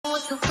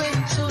you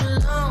waiting too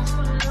long?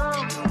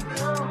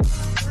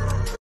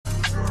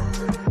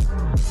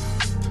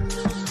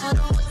 How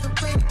long was you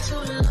waiting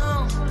too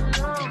long?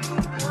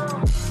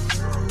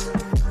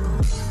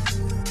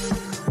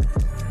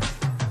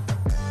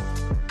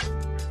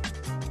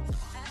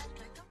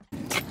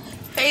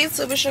 Hey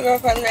YouTube, it's your girl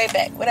CarlyRae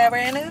back with a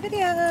brand new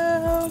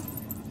video.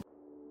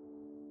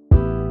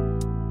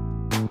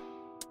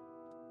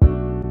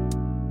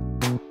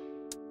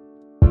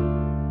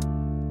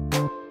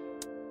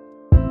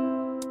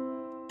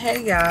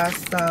 Hey y'all,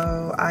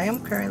 so I am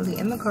currently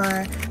in the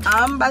car.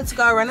 I'm about to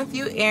go run a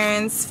few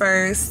errands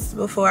first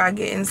before I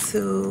get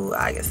into,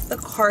 I guess, the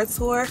car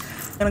tour.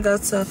 I'm gonna go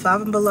to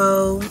 5 and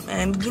Below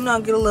and, you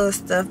know, get a little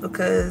stuff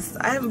because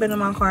I haven't been in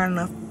my car in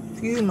a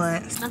few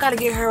months. I gotta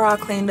get her all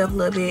cleaned up a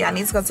little bit. I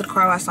need to go to the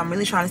car wash, so I'm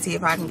really trying to see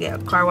if I can get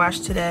a car wash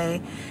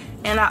today.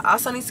 And I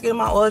also need to get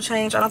my oil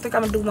change. I don't think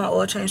I'm gonna do my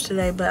oil change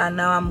today, but I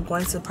know I'm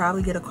going to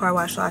probably get a car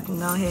wash so I can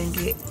go ahead and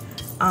get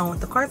on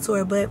with the car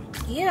tour. But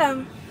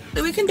yeah,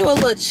 we can do a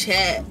little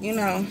chat, you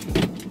know,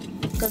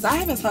 because I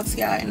haven't talked to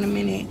y'all in a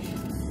minute.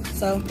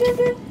 So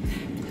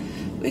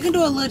we can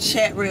do a little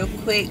chat real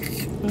quick.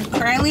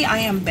 Currently, I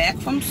am back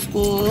from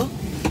school.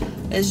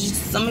 As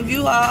some of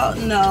you all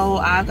know,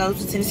 I go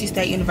to Tennessee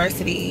State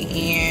University,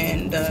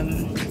 and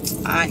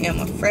I am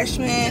a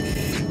freshman,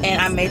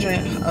 and I'm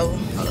majoring. Oh,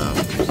 hold on.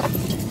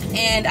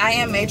 And I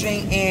am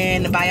majoring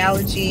in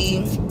biology,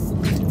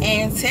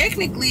 and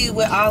technically,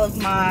 with all of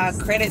my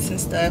credits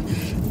and stuff,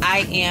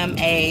 I am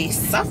a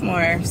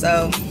sophomore.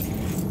 So,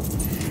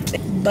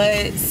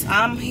 but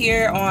I'm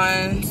here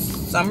on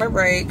summer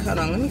break. Hold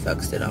on, let me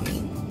focus it on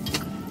me.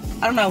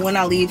 I don't know when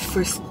I leave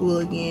for school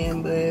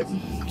again, but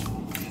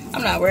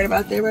I'm not worried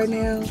about that right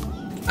now.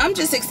 I'm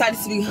just excited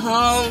to be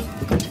home.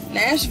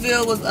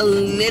 Nashville was a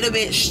little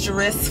bit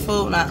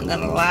stressful, not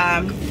gonna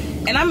lie.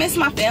 And I miss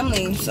my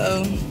family,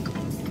 so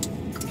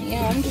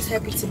yeah, I'm just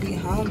happy to be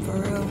home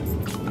for real.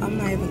 I'm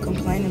not even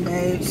complaining,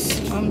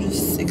 babes. I'm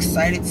just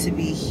excited to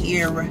be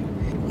here.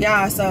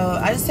 Yeah, so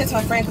I just texted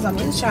my friend because I'm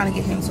really trying to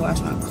get him to wash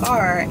my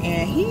car,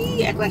 and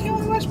he act like he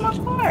want to wash my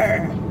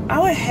car. I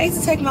would hate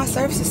to take my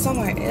services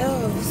somewhere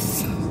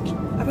else.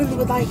 I really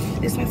would like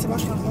this man to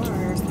wash my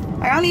car.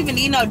 I don't even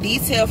need no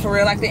detail for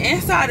real. Like, the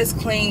inside is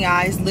clean,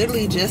 guys.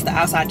 Literally just the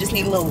outside. Just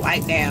need a little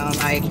wipe down.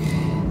 Like,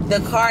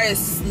 the car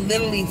is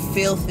literally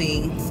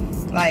filthy.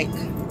 Like,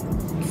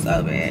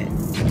 so bad.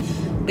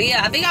 But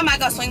yeah, I think I might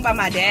go swing by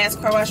my dad's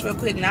car wash real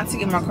quick. Not to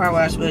get my car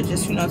wash, but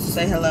just, you know, to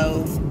say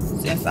hello,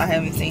 since I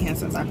haven't seen him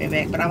since I've been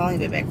back. But I've only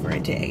been back for a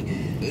day.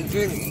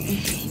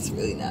 It's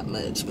really not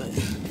much, but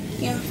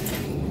yeah.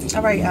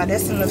 Alright, y'all,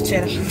 that's enough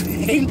chatter.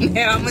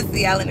 Now I'm gonna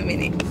see y'all in a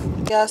minute.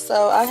 Yeah,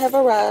 so I have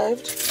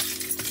arrived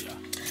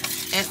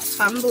at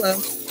 5 and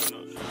Below.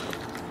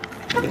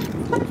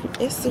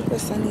 It's super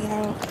sunny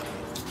out.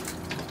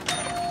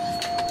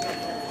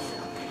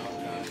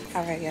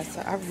 Alright, yeah,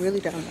 so I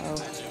really don't know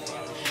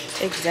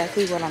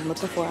exactly what I'm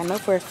looking for. I know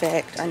for a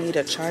fact I need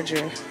a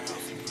charger.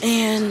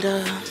 And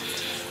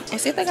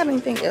see if they got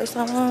anything else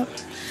I want.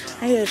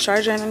 I need a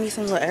charger and I need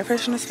some little air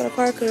fresheners for the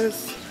car,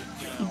 because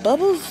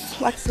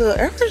Bubbles, like the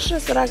air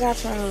fresheners that I got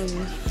from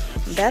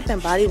Bath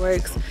and Body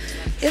Works,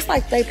 it's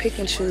like they pick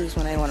and choose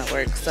when they want to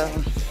work. So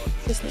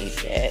just need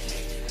that.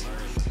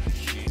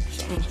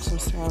 Some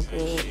smell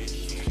good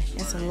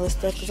and some little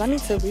stuff, because I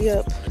need to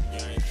re-up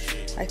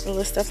like the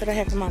little stuff that I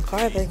have in my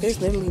car. Like,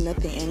 there's literally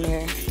nothing in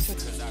there.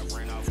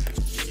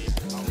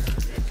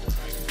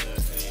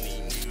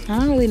 I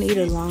don't really need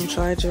a long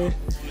charger.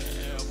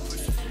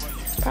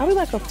 Probably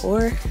like a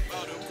 4.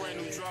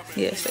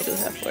 Yes, they do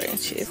have 4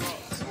 inches.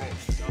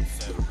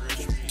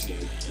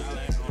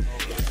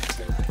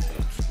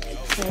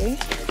 Okay.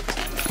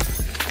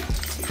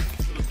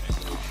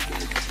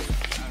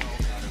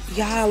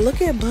 Y'all,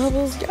 look at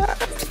Bubbles, y'all.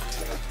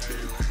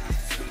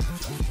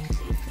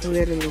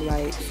 Literally,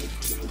 like,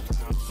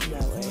 no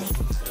way.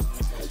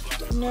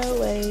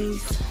 No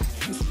ways.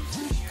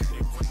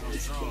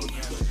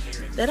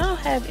 They don't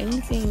have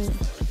anything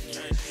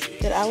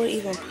that I would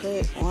even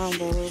put on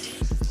Bubbles.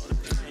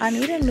 I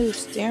need a new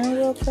steering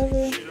wheel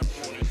cover,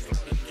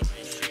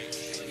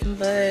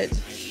 but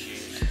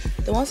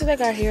the ones that I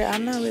got here,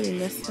 I'm not really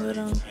messing with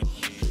them.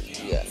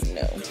 Yeah,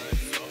 no.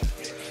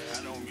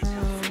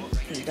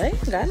 They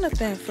ain't got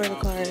nothing for the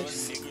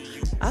cars.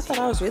 I thought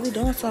I was really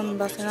doing something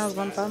about saying I was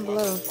on 5 and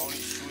Below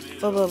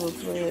for Bubbles,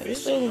 but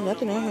there's really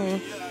nothing in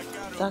here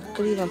that I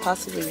could even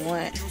possibly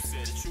want.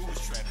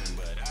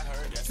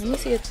 Let me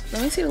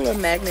see the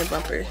little magnet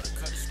bumper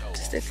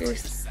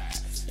stickers.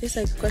 It's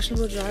like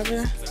questionable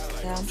driver.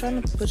 Yeah, I'm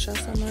trying to put y'all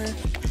somewhere.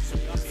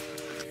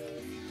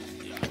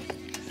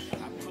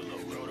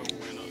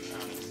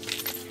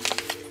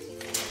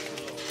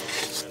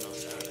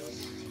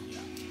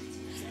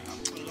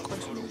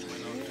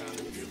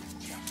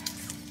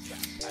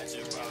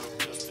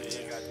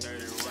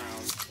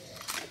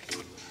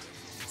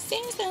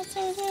 Seems that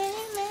so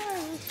very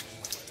now.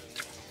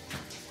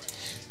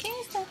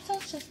 Can't stop so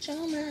shut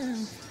your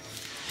mouth.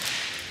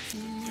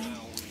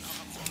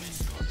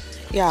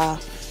 Yeah.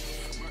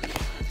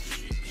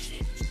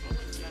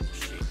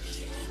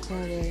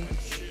 CarlyRae.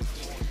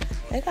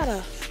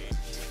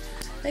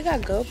 They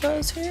got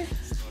GoPros here,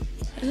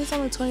 and it's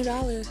only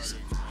 $20.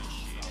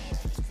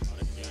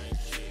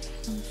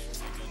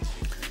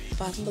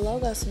 Five and Below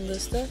got some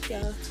good stuff,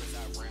 y'all.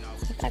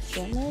 They got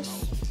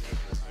cameras.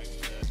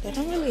 They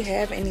don't really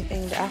have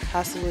anything that I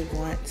possibly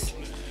want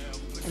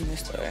in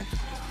this store.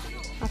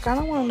 I kind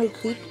of want a new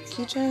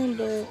keychain,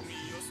 but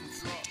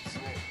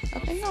I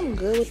think I'm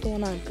good with the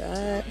one I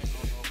got.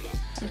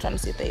 I'm trying to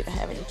see if they even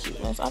have any cute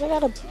ones. Oh, they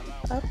got a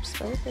Bob's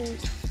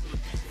Burgers.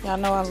 Y'all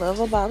know I love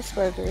a Bob's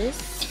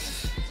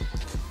Burgers.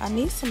 I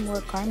need some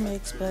more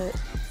Carmex, but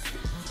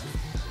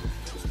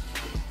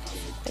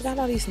they got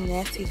all these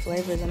nasty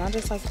flavors, and I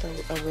just like the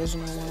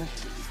original one.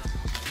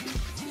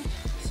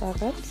 So I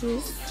got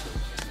these.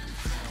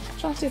 I'm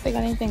trying to see if they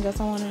got anything else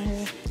I want in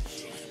here.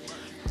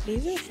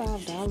 These are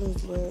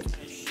 $5, but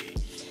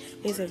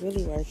is it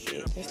really worth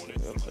it? That's the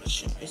real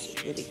question. Is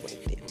it really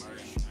worth it?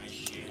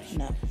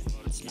 No,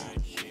 it's not.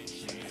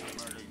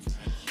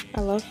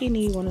 I low-key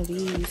need one of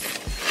these.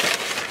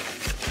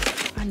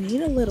 I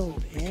need a little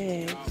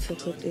bag to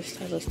put this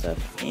type of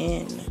stuff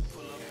in.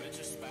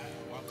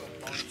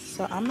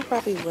 So I'm gonna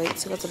probably wait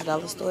to go to the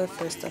dollar store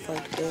for stuff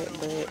like that,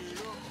 but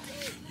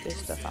this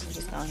stuff I'm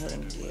just going ahead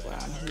and get while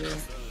I'm here.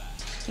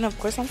 And of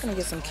course I'm gonna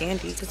get some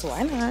candy, because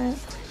why not?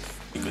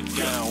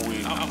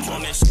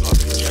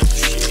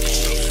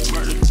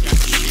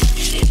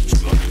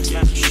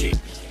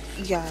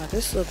 Yeah,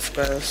 this looks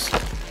gross.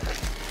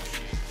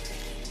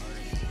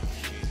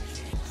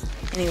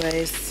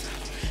 Anyways,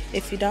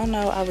 if you don't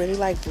know, I really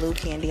like blue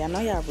candy. I know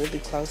y'all really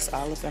close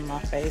all up in my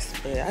face,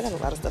 but I got a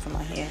lot of stuff in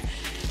my hand.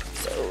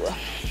 So,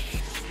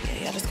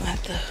 yeah, y'all just gonna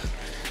have to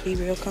be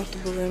real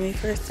comfortable with me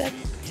for a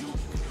second.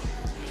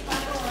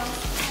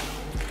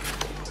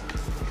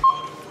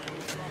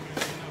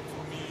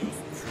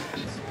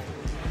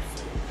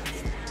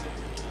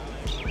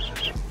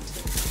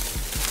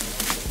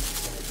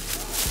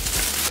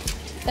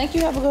 Thank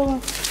you, have a good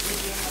one.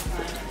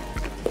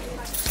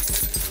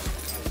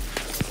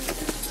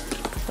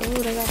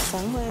 Oh, they got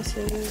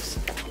sunglasses.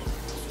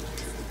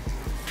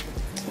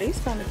 These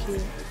kind of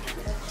cute.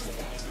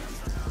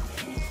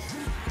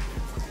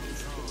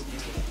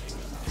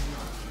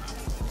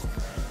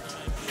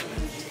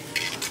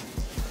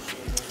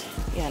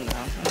 Yeah, no,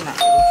 I'm not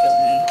really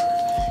feeling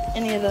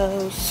any of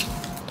those.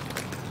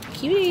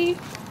 Cutie.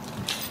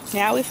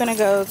 Now we finna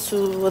go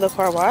to the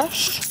car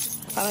wash.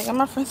 I got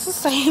my friends to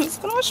say he's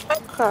gonna wash my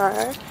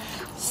car.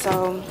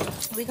 So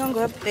we gonna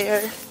go up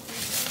there.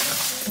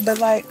 But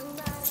like,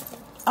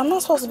 I'm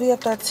not supposed to be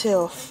up there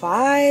till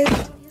 5.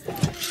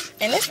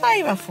 And it's not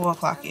even 4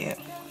 o'clock yet.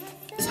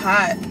 It's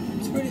hot.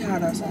 It's pretty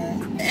hot outside.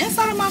 The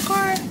inside of my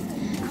car,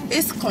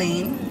 it's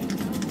clean.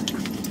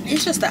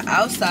 It's just the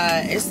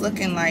outside, it's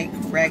looking like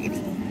raggedy.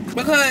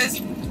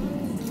 Because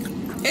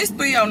it's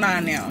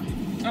 3:09 now.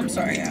 I'm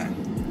sorry, y'all.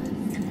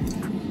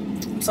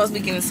 I'm supposed to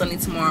be getting sunny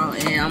tomorrow,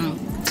 and I'm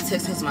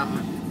text his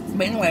mama.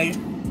 But anyway,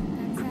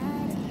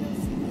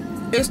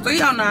 it's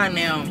 3:09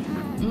 now.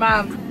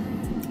 My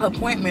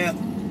appointment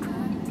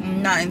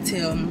not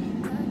until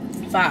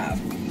 5.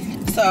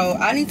 So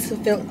I need to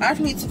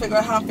figure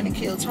out how I'm gonna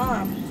kill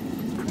time.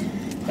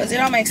 Cause it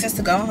don't make sense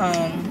to go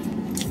home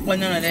with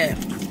none of that.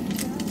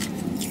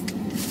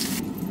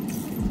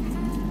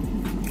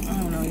 I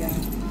don't know, y'all.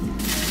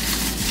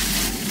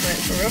 But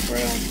for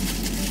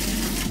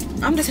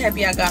real, I'm just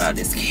happy I got all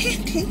this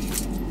candy.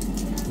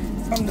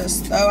 From the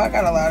store, I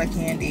got a lot of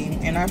candy,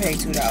 and I paid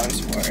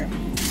 $2 for it.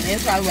 And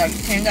it's probably like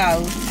 $10.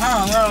 I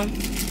don't know.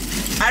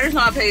 I just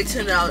know I paid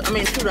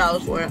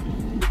 $2 for it.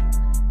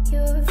 You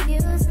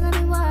refuse to let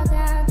me walk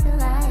out the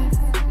light.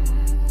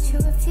 You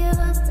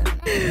refuse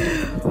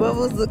to.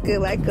 Bubbles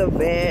looking like a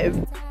bad.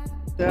 You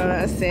know what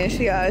I'm saying?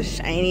 She all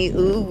shiny,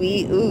 ooh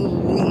wee, ooh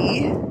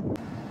wee.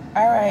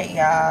 All right,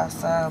 y'all.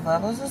 So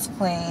Bubbles is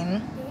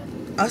clean.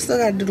 I still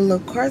gotta do the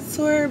little cart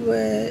tour,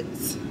 but.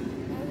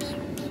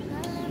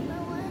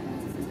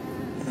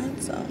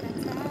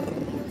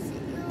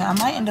 I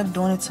might end up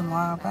doing it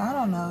tomorrow, but I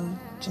don't know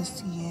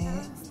just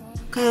yet.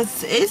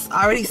 Cause it's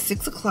already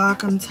 6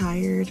 o'clock. I'm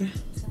tired. It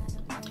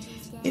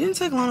didn't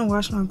take long to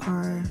wash my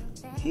car.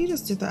 He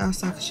just did the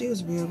outside cause she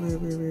was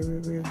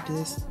real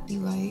dusty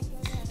like.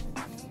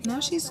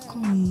 Now she's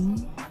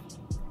clean.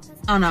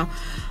 Oh no.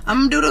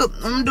 I'm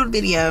gonna do the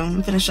video.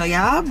 I'm gonna show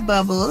y'all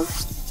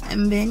Bubbles.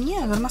 And then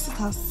yeah, go to my sister's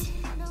house.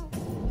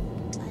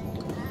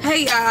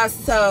 Hey y'all,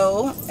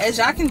 so as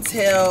y'all can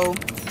tell,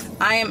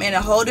 I am in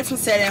a whole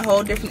different setting,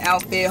 whole different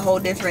outfit, whole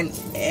different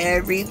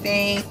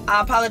everything. I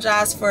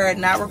apologize for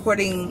not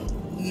recording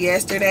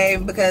yesterday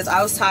because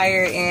I was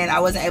tired and I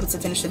wasn't able to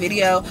finish the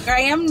video. Here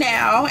I am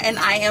now, and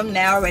I am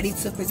now ready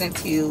to present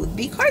to you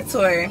the car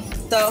tour.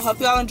 So hope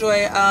you all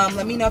enjoy.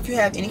 Let me know if you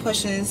have any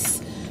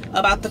questions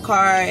about the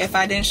car. If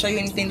I didn't show you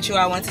anything that you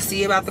all want to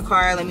see about the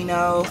car, let me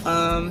know.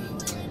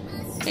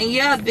 And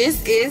yeah,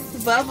 this is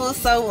Bubbles,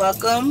 so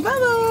welcome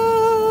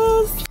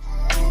Bubbles.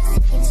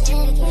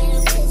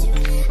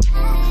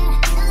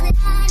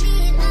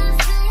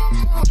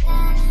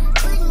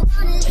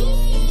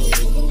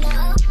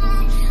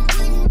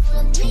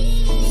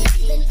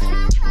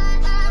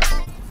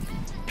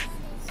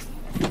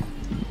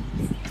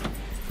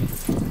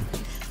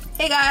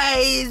 Hey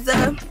guys,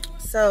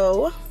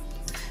 so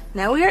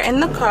now we are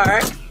in the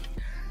car.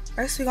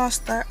 First we're gonna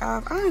start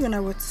off, I don't even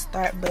know where to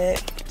start,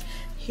 but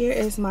here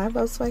is my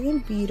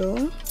Volkswagen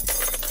Beetle.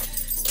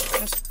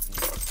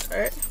 Let's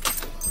start.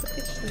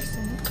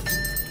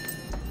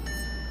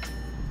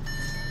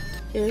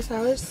 Here's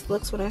how it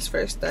looks when it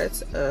first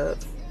starts up.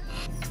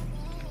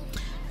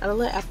 Got a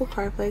little Apple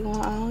CarPlay going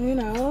on, you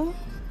know.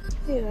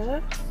 Yeah,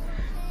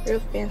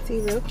 real fancy,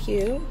 real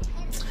cute.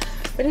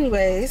 But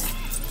anyways,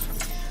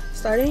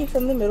 starting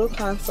from the middle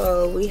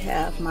console, we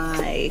have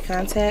my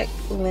contact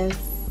lens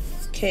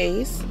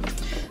case,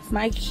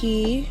 my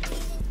key,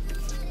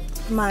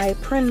 my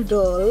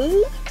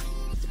Prindle,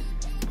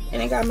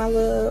 and I got my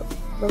little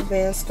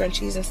van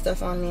scrunchies and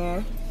stuff on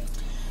there.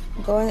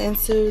 Going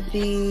into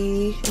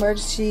the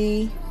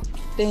emergency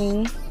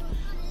thing,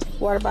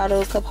 water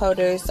bottle, cup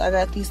holders. I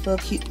got these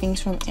little cute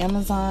things from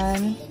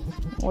Amazon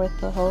with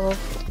the whole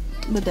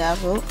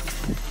bedazzled.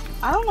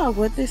 I don't know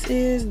what this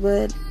is,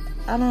 but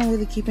I don't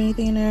really keep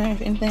anything in there.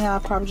 If anything, I'll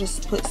probably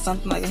just put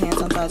something like a hand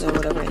sanitizer or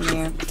whatever in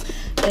there.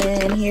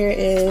 And here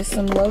is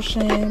some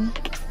lotion,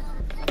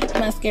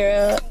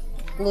 mascara,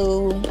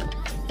 glue,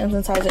 hand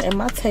sanitizer, and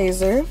my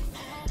taser.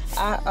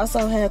 I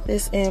also had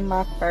this in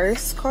my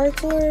first car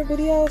tour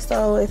video,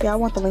 so if y'all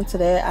want the link to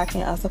that, I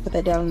can also put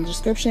that down in the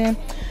description.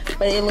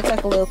 But it looks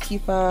like a little key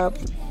fob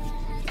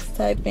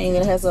type thing.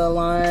 It has an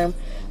alarm,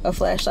 a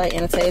flashlight,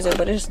 and a taser,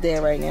 but it's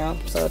dead right now,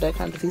 so that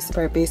kind of defeats the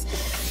purpose.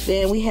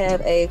 Then we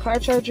have a car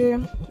charger,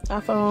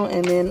 iPhone,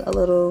 and then a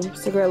little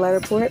cigarette lighter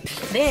port.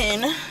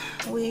 Then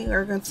we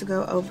are going to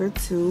go over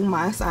to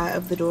my side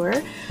of the door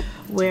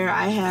where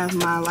I have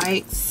my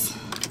lights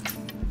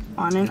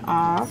on and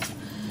off.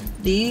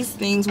 These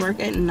things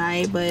work at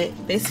night,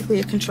 but basically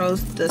it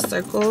controls the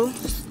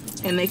circles,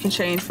 and they can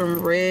change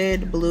from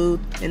red, blue,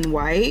 and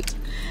white.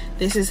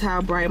 This is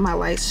how bright my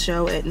lights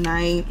show at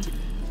night,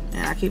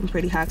 and I keep them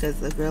pretty hot because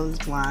the girl is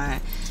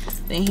blind.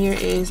 Then here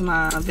is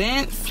my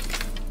vents.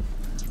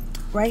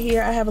 Right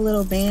here I have a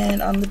little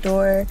band on the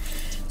door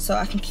so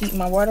I can keep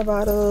my water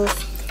bottles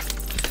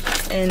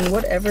and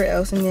whatever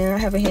else in there. I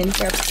have a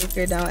handicap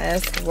sticker, don't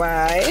ask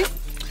why.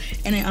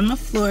 And then on the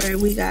floor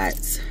we got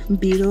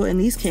Beetle, and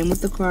these came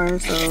with the car,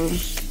 so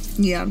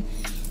yeah.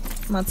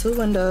 My two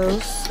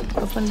windows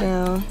up and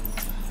down,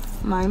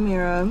 my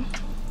mirror.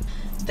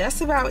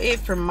 That's about it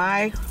for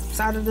my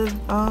side of the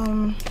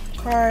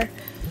car.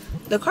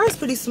 The car's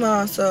pretty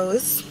small, so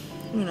it's,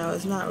 you know,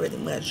 it's not really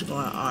much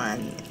going on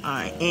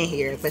in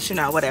here, but you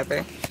know,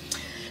 whatever.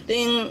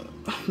 Then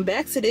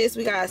back to this,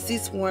 we got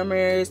seats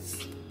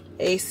warmers,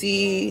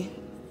 AC,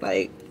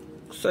 like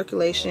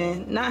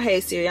circulation. Not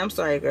hey Siri, I'm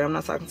sorry girl, I'm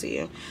not talking to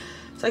you.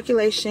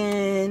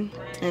 Circulation,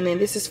 and then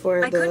this is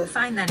for I couldn't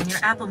find that in your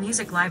Apple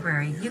Music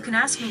library. You can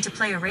ask me to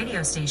play a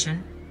radio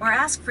station or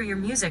ask for your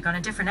music on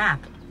a different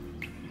app.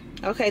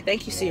 Okay,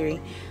 thank you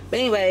Siri. But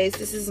anyways,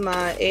 this is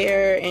my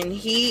air and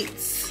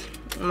heat.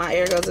 My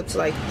air goes up to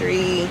like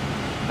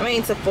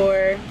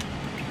 4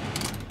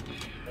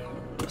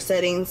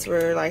 settings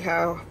for like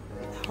how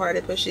hard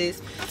it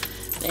pushes,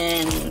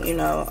 and you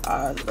know,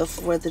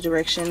 where the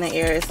direction the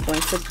air is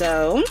going to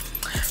go.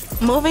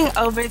 Moving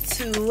over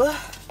to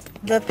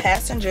the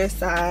passenger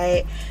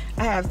side,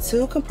 I have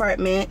two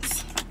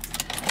compartments.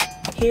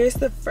 Here's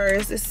the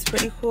first. It's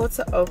pretty cool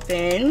to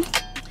open.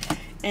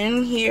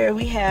 And here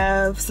we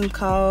have some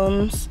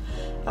combs,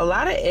 a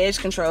lot of edge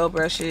control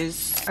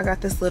brushes. I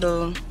got this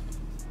little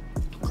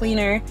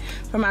cleaner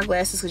for my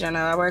glasses because y'all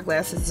know I wear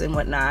glasses and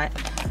whatnot.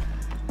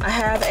 I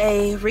have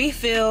a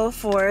refill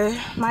for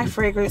my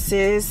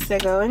fragrances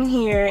that go in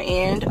here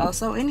and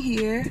also in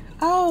here.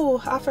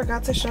 Oh, I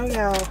forgot to show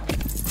y'all.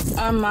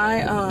 On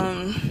my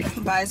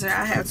visor,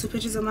 I have two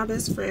pictures of my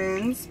best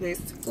friends,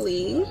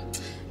 basically.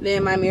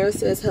 Then my mirror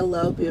says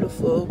hello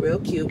beautiful, real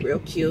cute, real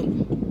cute.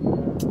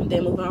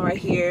 Then moving on right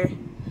here,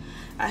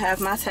 I have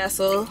my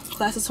tassel,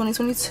 class of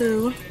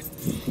 2022.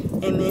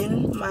 And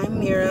then my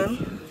mirror.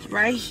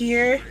 Right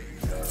here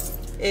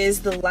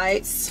is the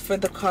lights for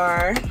the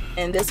car,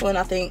 and this one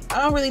I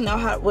don't really know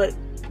what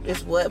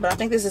is what, but I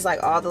think this is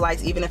like all the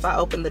lights. Even if I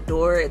open the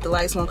door, the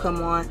lights won't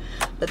come on,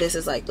 but this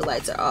is like the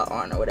lights are all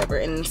on or whatever,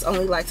 and it's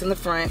only lights in the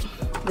front.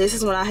 This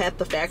is when I had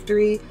the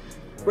factory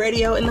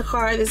radio in the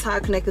car. This is how I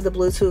connected the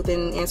Bluetooth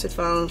and answered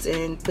phones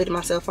and put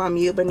myself on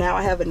mute. But now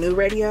I have a new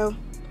radio.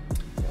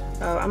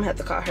 I'm gonna have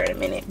to call her in a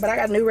minute, but I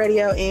got a new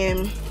radio,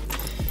 and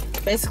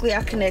basically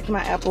I connect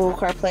my Apple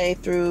CarPlay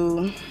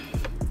through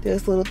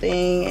this little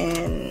thing,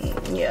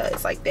 and yeah,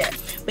 it's like that.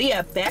 But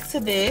yeah, back to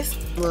this.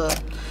 Look,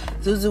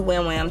 Zuzu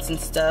Wham Whams and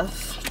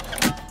stuff.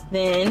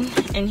 Then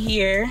in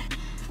here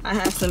I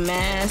have some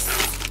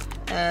masks,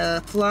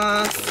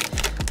 floss,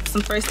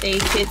 some first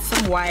aid kits,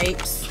 some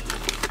wipes,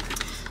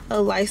 a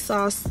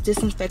Lysol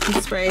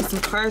disinfectant spray,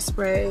 some car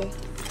spray,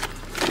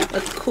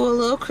 a cool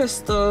little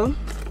crystal,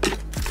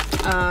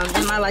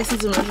 and my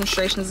license and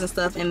registrations and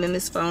stuff, and then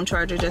this phone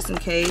charger just in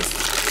case,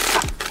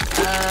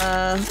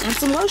 and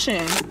some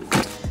lotion.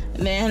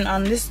 And then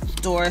on this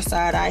door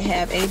side I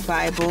have a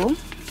Bible,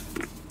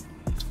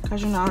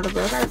 Because you know, the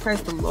girl gotta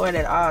praise the Lord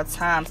at all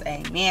times.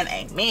 Amen,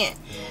 amen.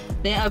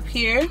 Then up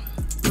here,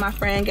 my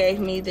friend gave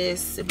me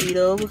this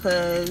Beetle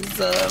because,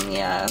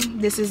 yeah,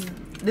 this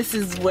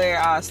is where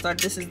I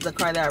started. This is the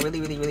car that I really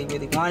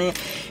wanted.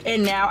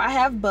 And now I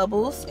have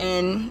Bubbles.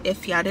 And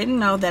if y'all didn't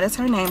know, that is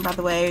her name, by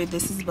the way.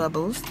 This is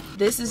Bubbles.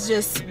 This is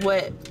just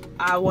what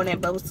I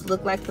wanted Bubbles to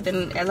look like. But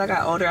then as I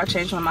got older, I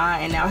changed my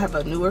mind. And now I have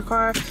a newer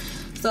car.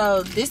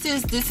 So this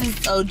is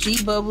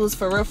OG Bubbles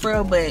for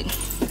real. But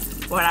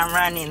what I'm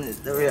running is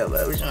the real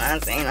Bubbles. You know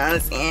what I'm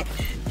saying?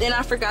 Then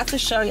I forgot to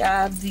show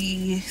y'all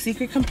the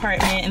secret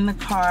compartment in the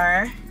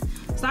car.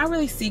 It's not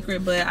really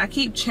secret, but I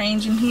keep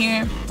changing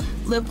here.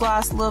 Lip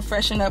gloss, little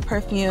freshen up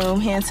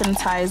perfume, hand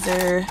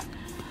sanitizer.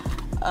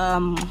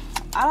 I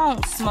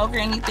don't smoke or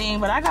anything,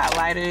 but I got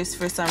lighters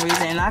for some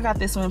reason. And I got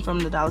this one from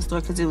the dollar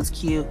store because it was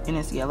cute and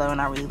it's yellow and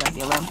I really like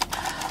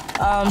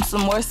yellow.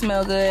 Some more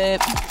Smell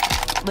Good,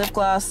 lip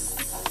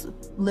gloss,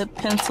 lip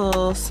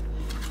pencils,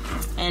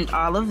 and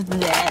all of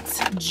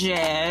that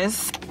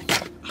jazz.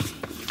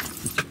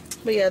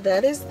 But yeah,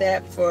 that is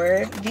that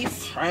for the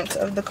front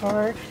of the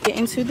car. Get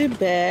into the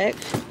back.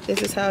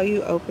 This is how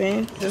you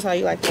open. This is how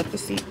you like put the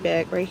seat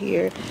back right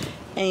here.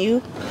 And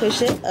you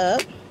push it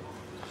up.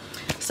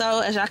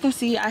 So as y'all can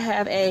see, I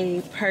have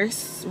a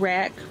purse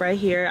rack right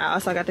here. I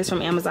also got this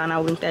from Amazon.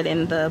 I'll link that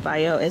in the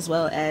bio as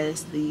well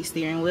as the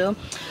steering wheel.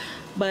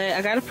 But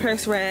I got a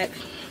purse rack.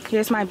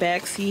 Here's my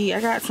back seat.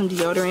 I got some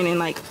deodorant and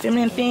like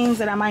feminine things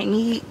that I might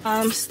need.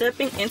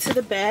 Stepping into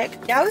the back.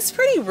 Y'all, it's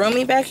pretty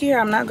roomy back here.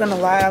 I'm not gonna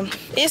lie.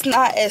 It's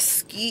not as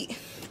skeet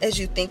as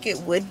you think it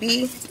would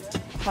be.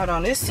 Hold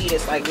on, this seat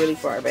is like really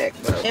far back,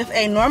 bro. If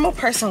a normal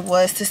person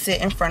was to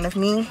sit in front of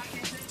me,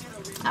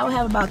 I would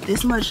have about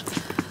this much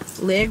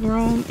leg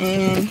room,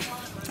 and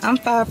I'm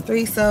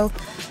 5'3", so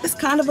it's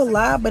kind of a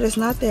lot, but it's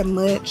not that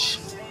much.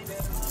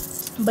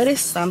 But it's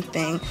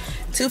something.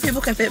 2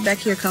 people can fit back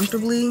here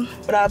comfortably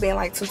without being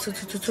like too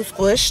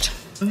squished.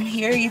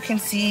 Here you can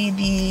see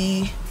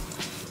the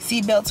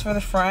seat belts for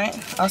the front,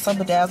 also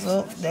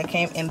bedazzled, that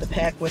came in the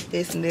pack with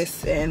this and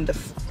this, and the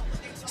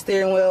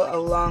steering wheel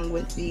along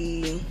with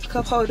the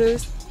cup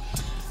holders.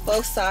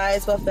 Both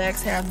sides, both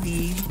backs have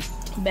the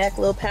back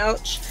little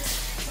pouch.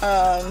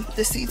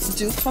 The seats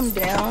do come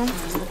down,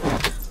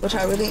 which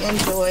I really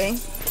enjoy.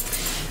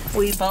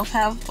 We both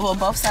have, well,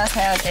 both sides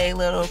have a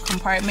little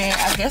compartment,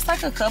 I guess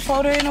like a cup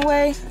holder in a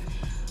way.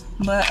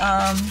 But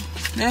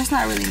there's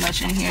not really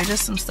much in here,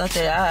 just some stuff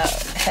that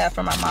I have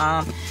for my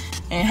mom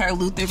and her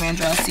Luther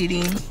Vandross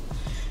seating.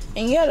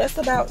 And yeah, that's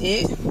about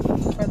it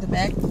for the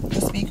back.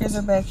 The speakers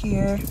are back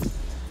here.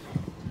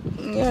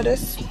 Yeah,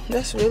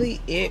 that's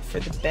really it for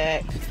the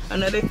back.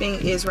 Another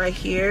thing is right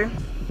here,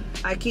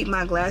 I keep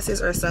my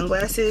glasses or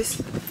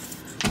sunglasses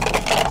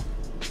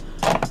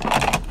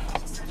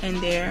in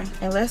there.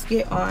 And let's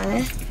get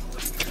on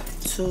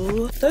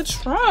to the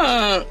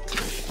trunk.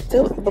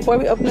 So before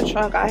we open the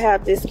trunk, I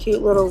have this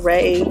cute little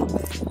Rae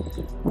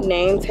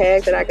name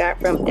tag that I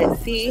got from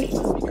Etsy.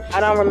 I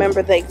don't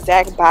remember the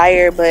exact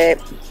buyer, but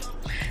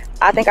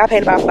I think I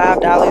paid about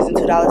 $5 and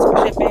 $2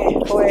 for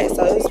shipping for it,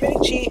 so it was pretty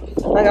cheap.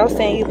 Like I was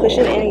saying, you push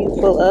it in and you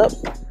pull up.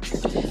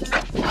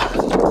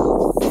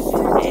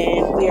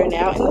 And we are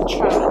now in the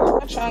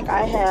trunk. In the trunk,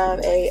 I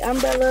have a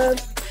umbrella,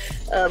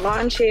 a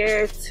lawn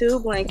chair, 2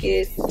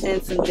 blankets,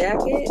 and some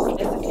jackets,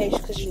 just in case,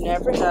 because you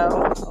never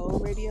know.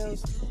 Old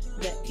radios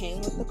that came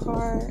with the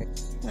car.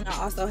 And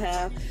I also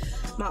have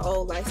my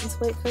old license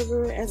plate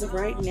cover. As of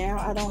right now,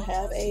 I don't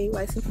have a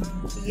license.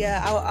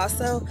 Yeah, I will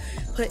also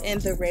put in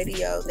the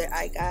radio that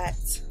I got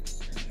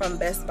from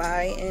Best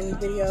Buy in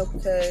video,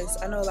 because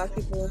I know a lot of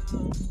people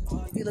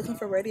be looking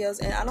for radios,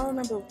 and I don't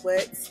remember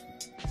what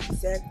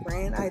exact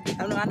brand I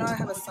know I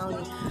have a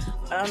Sony,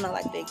 but I don't know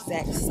like the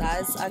exact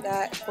size I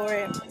got for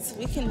it. So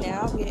we can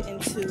now get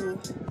into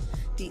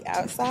the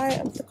outside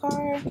of the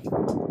car.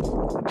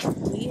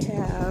 We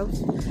have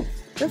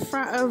the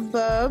front of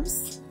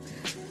Bubs.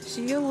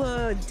 She a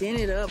little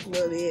dented up a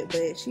little bit,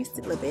 but she's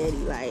still a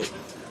baddie. Like,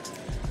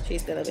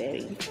 she's still a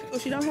baddie. Well,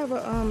 she don't have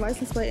a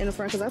license plate in the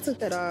front because I took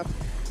that off.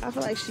 I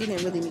feel like she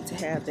didn't really need to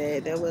have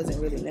that. That wasn't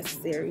really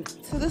necessary.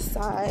 To the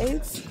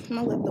sides, I'm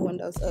gonna lift the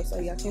windows up so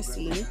y'all can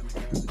see.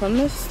 From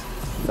the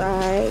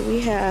side,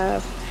 we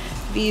have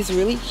these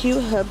really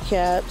cute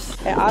hubcaps,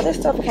 and all this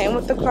stuff came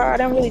with the car. I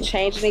didn't really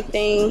change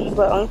anything,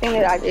 but the only thing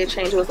that I did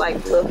change was like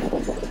the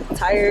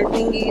tire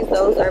thingies.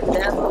 Those are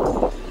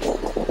bedazzled.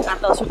 Got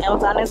those from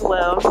Amazon as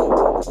well.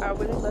 I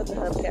really love the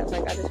hubcaps.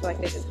 Like, I just feel like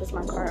they just puts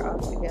my car all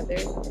together.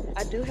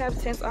 I do have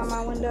tints on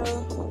my window.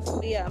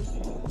 But yeah,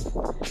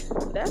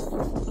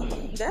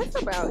 that's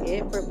about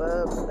it for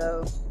Bubs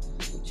though.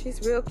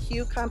 She's real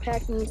cute,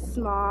 compact and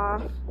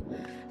small.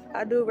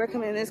 I do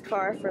recommend this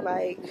car for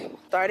like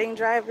starting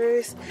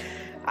drivers.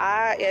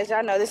 As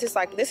y'all know, this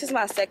is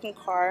my second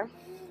car.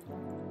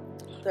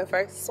 The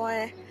first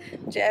one,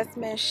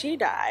 Jasmine, she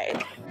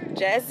died.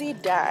 Jazzy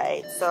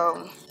died,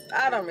 so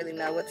I don't really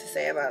know what to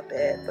say about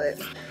that,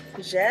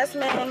 but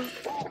Jasmine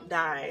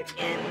died.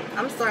 And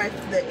I'm sorry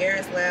if the air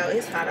is loud.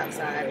 It's hot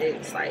outside.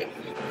 It's like,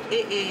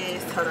 it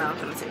is, hold on,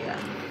 I'm gonna tell y'all.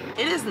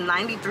 It is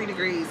 93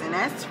 degrees and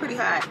that's pretty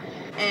hot.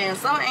 And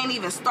summer ain't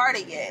even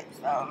started yet.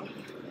 So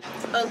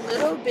a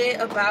little bit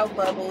about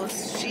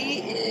Bubbles. She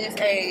is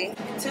a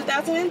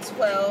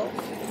 2012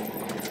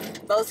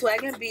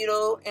 Volkswagen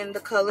Beetle in the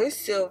color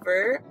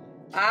silver.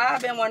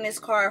 I've been wanting this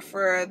car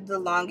for the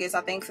longest,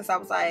 I think since I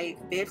was like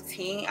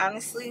 15,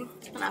 honestly,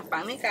 and I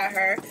finally got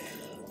her.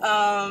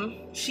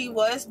 She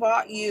was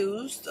bought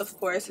used, of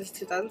course. It's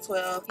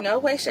 2012. No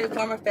way, shape,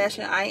 form, or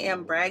fashion I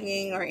am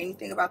bragging or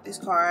anything about this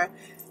car.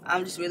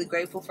 I'm just really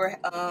grateful for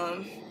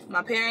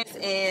my parents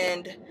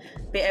and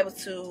being able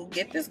to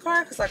get this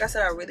car, because like I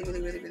said, I really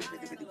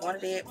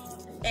wanted it.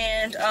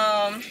 And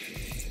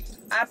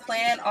I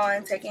plan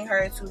on taking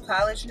her to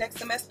college next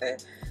semester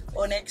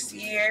or next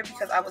year,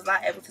 because I was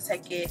not able to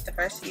take it the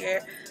first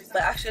year,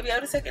 but I should be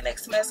able to take it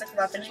next semester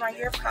because I finished my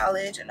year of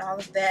college and all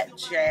of that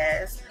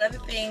jazz. Another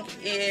thing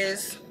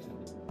is,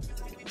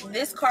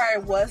 this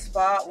car was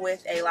bought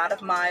with a lot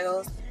of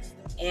miles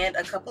and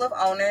a couple of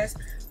owners,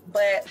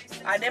 but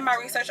I did my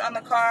research on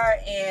the car,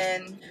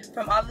 and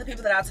from all the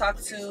people that I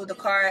talked to, the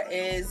car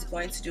is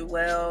going to do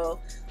well,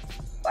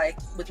 like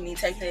with me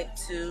taking it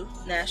to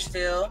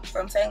Nashville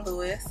from St.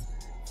 Louis.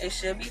 It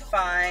should be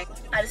fine.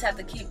 I just have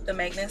to keep the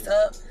maintenance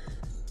up.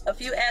 A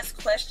few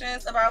asked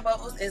questions about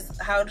Bubbles is,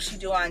 how does she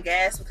do on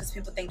gas? Because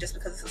people think just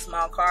because it's a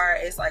small car,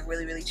 it's like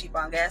really cheap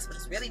on gas, but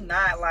it's really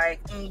not. Like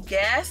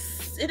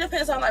gas, it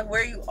depends on like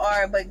where you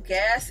are, but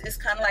gas is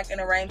kind of like in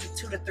a range of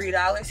 $2 to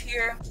 $3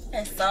 here,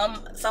 and some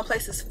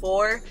places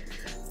 $4.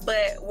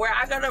 But where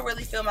I gotta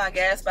really fill my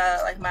gas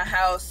by like my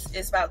house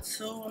is about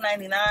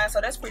 $2.99,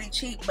 so that's pretty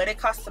cheap. But it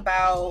costs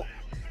about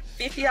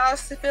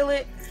 $50 to fill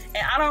it,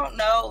 and I don't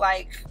know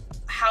like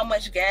how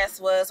much gas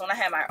was when I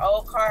had my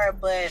old car,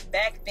 but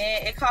back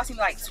then it cost me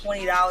like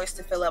 $20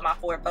 to fill up my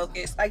Ford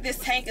Focus. Like this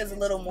tank is a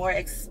little more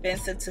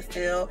expensive to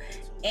fill,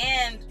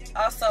 and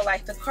also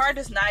like the car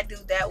does not do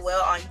that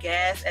well on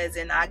gas, as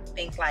in I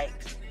think like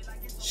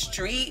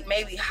street,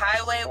 maybe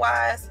highway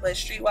wise, but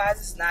street wise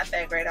it's not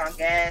that great on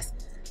gas.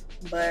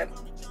 But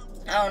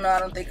I don't know, I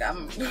don't think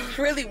I'm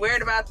really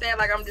worried about that.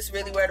 Like I'm just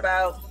really worried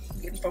about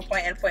getting from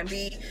point A to point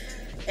B.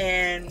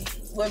 And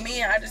with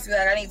me, I just feel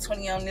like I need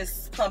 20 on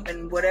this pump,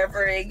 and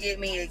whatever it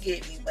get me.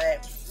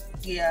 But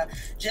yeah,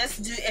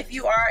 just do, if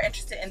you are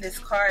interested in this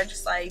car,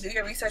 just like do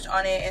your research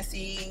on it and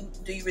see,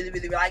 do you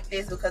really like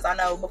this? Because I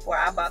know before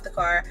I bought the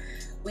car,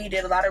 we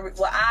did a lot of,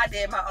 well, I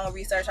did my own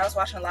research. I was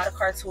watching a lot of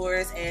car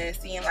tours and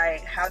seeing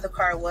like how the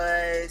car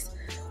was,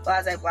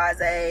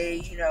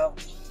 blase, you know,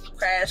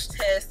 crash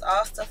tests,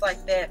 all stuff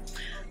like that.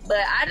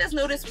 But I just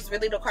knew this was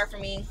really the car for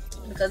me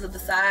because of the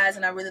size,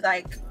 and I really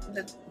like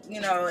the, you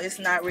know, it's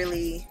not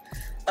really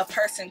a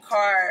person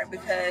car,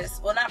 because,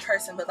 well, not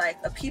person, but like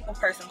a people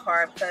person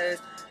car, because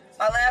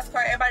my last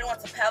car, everybody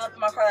wants to pal up in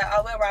my car like,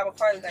 I will ride a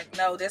car. Like,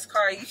 no, this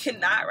car, you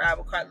cannot ride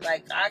a car.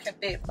 Like, I can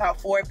fit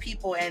about 4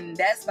 people, and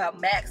that's about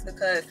max,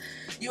 because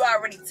you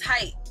already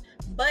tight.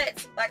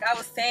 But like I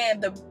was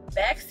saying, the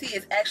back seat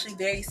is actually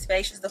very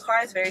spacious. The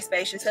car is very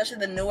spacious, especially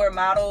the newer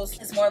models.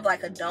 It's more of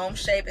like a dome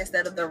shape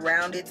instead of the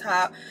rounded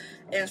top.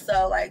 And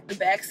so like the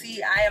back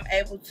seat, I am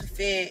able to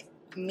fit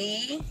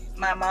me,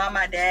 my mom,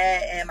 my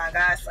dad, and my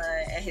godson,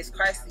 and his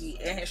car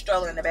seat and his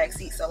stroller in the back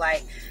seat. So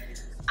like,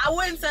 I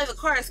wouldn't say the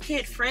car is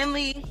kid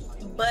friendly,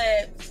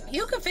 but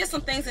you can fit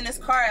some things in this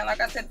car. And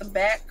like I said, the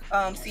back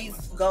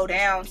seats go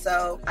down,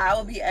 so I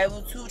will be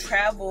able to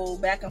travel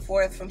back and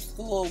forth from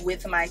school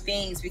with my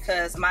things,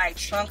 because my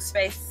trunk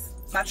space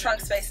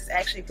is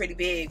actually pretty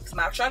big.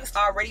 My trunk is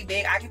already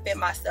big. I can fit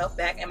myself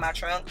back in my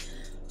trunk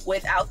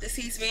without the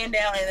seats being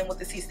down, and then with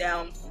the seats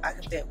down I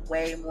can fit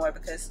way more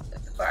because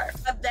of the car.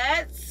 But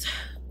that's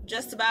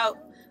just about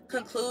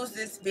concludes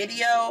this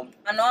video.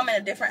 I know I'm in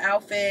a different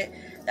outfit.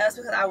 That's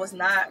because I was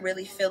not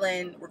really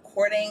feeling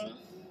recording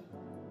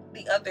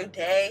the other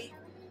day.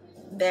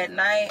 That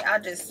night I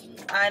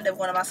ended up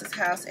going to my sister's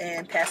house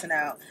and passing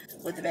out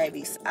with the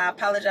babies. I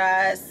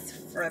apologize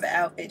for the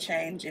outfit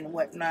change and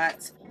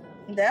whatnot.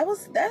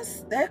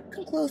 That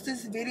concludes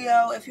this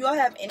video. If you all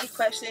have any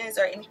questions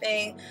or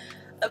anything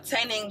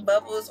obtaining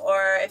Bubbles,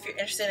 or if you're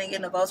interested in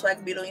getting a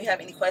Volkswagen Beetle and you have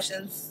any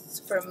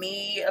questions for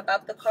me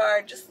about the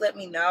car, just let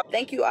me know.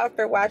 Thank you all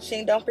for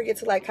watching. Don't forget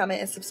to like,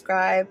 comment, and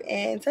subscribe,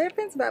 and tell your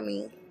friends about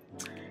me.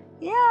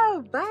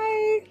 Yeah,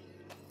 bye.